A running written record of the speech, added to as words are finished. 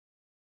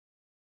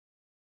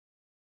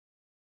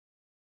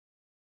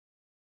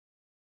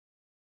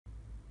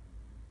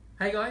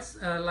Hey guys,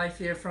 Leif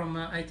here from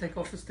ATech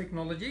Office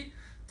Technology.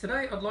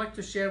 Today I'd like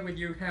to share with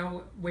you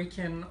how we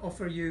can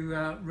offer you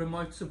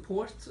remote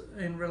support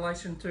in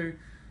relation to,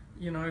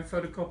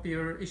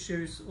 photocopier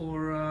issues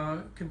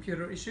or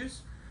computer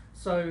issues.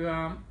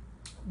 So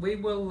we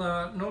will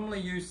normally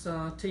use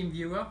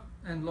TeamViewer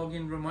and log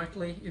in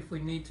remotely if we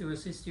need to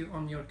assist you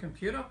on your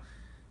computer.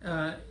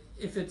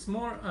 If it's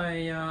more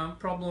a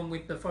problem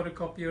with the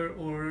photocopier,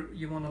 or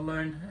you want to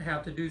learn how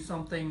to do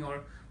something,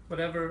 or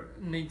whatever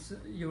needs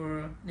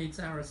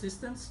our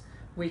assistance,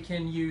 we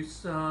can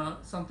use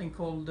something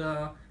called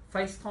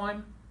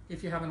FaceTime.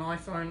 If you have an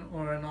iPhone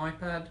or an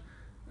iPad,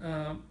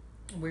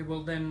 we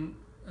will then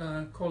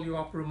call you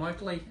up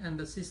remotely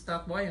and assist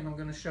that way, and I'm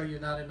going to show you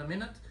that in a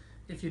minute.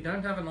 If you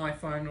don't have an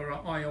iPhone or an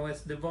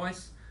iOS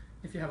device,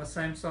 if you have a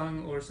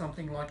Samsung or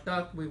something like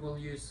that, we will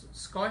use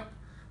Skype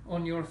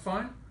on your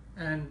phone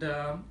and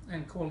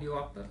call you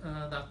up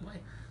that way.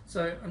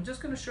 So I'm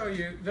just going to show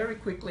you very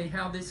quickly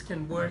how this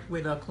can work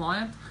with a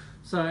client.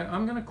 So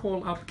I'm going to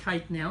call up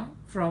Kate now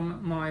from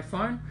my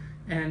phone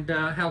and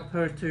help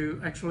her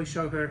to actually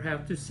show her how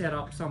to set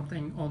up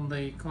something on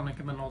the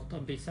Konica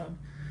Minolta B-Sub.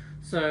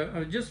 So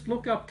I'll just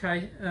look up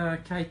Kate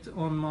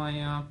on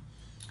my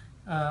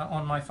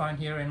phone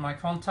here in my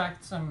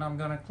contacts, and I'm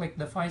going to click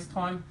the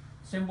FaceTime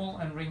symbol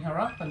and ring her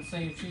up and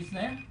see if she's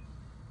there.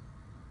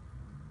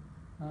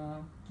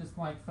 Just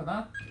wait for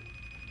that.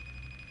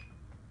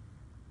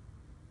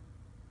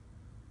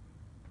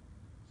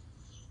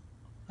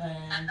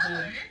 And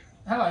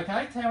hello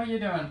Kate, how are you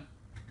doing?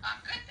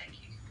 I'm good,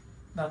 thank you.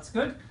 That's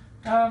good.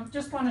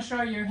 Just want to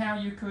show you how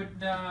you could,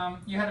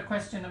 you had a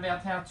question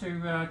about how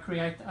to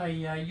create a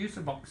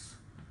user box.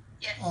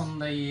 Yes. On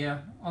the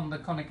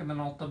Konica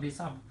Minolta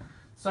B-Sub.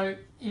 So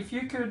if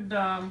you could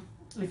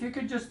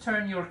just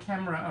turn your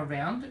camera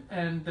around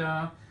and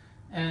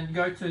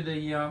go to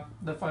the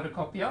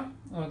photocopier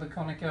or the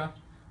Konica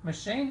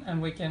machine,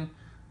 and we can,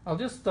 I'll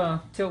just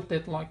tilt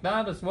it like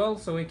that as well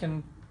so we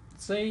can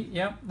see.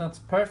 Yeah, that's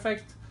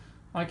perfect.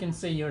 I can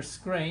see your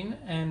screen.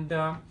 And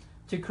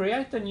to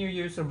create a new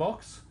user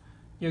box,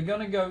 you're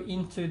going to go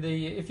into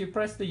if you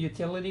press the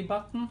utility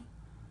button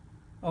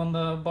on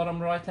the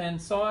bottom right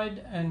hand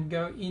side and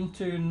go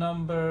into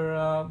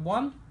number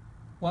 1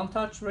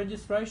 touch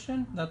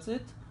registration. That's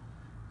it.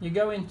 You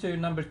go into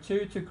number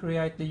 2 to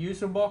create the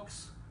user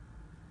box,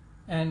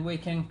 and we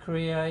can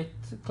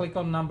click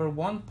on number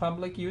 1,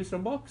 public user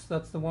box.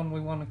 That's the one we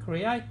want to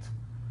create,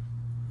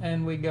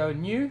 and we go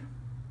new.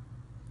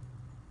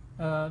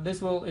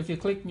 This will, if you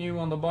click new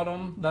on the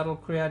bottom, that'll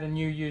create a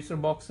new user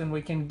box, and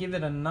we can give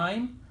it a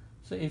name.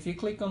 So if you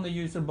click on the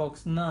user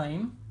box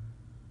name,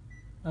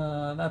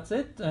 that's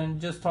it,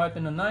 and just type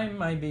in a name,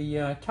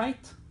 maybe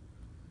Kate.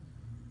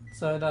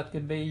 So that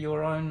could be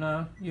your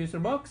own user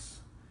box,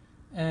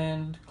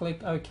 and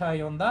click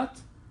OK on that.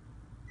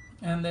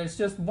 And there's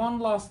just one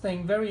last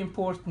thing, very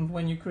important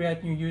when you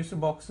create new user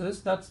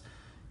boxes.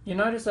 You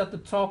notice at the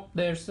top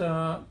there's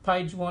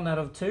page 1 out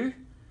of 2.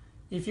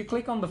 If you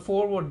click on the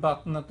forward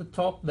button at the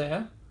top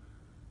there,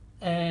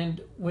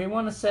 and we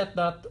want to set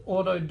that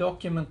auto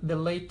document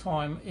delete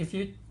time, if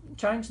you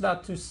change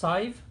that to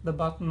save, the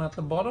button at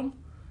the bottom,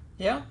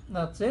 yeah,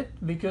 that's it,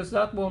 because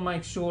that will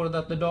make sure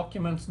that the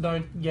documents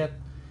don't get,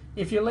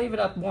 if you leave it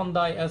at 1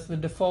 day as the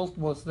default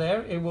was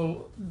there, it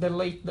will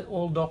delete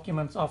all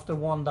documents after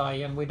 1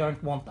 day, and we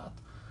don't want that.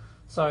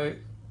 So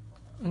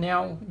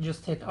now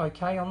just hit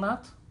OK on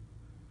that.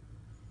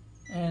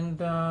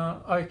 And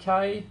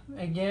OK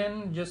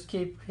again, just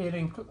keep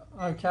hitting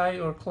OK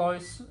or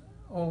close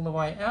all the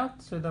way out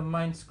to the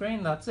main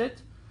screen. That's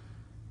it.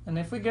 And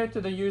if we go to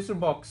the user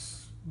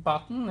box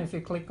button, if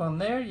you click on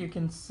there, you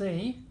can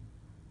see,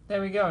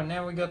 there we go.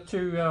 Now we got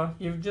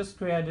you've just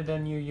created a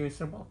new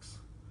user box.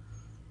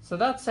 So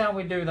that's how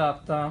we do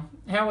that.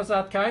 How was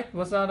that, Kate?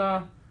 Was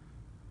that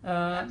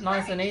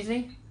nice and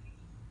easy?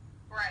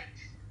 Right.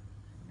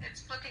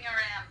 It's flipping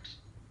around.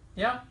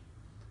 Yeah.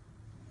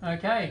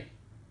 Okay.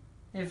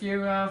 If you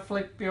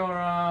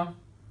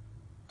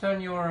turn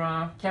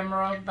your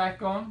camera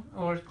back on,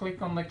 or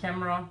click on the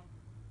camera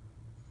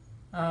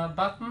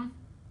button,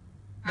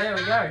 there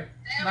we go.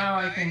 Now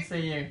I can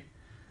see you.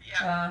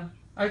 Yeah.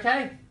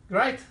 Okay,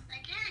 great.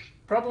 Thank you.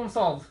 Problem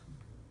solved.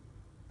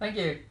 Thank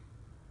you.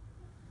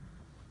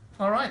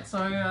 Alright,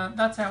 so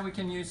that's how we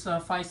can use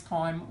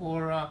FaceTime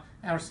or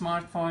our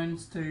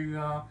smartphones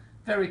to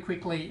very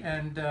quickly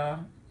and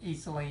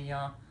easily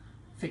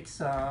fix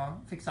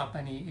up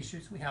any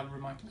issues we have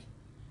remotely.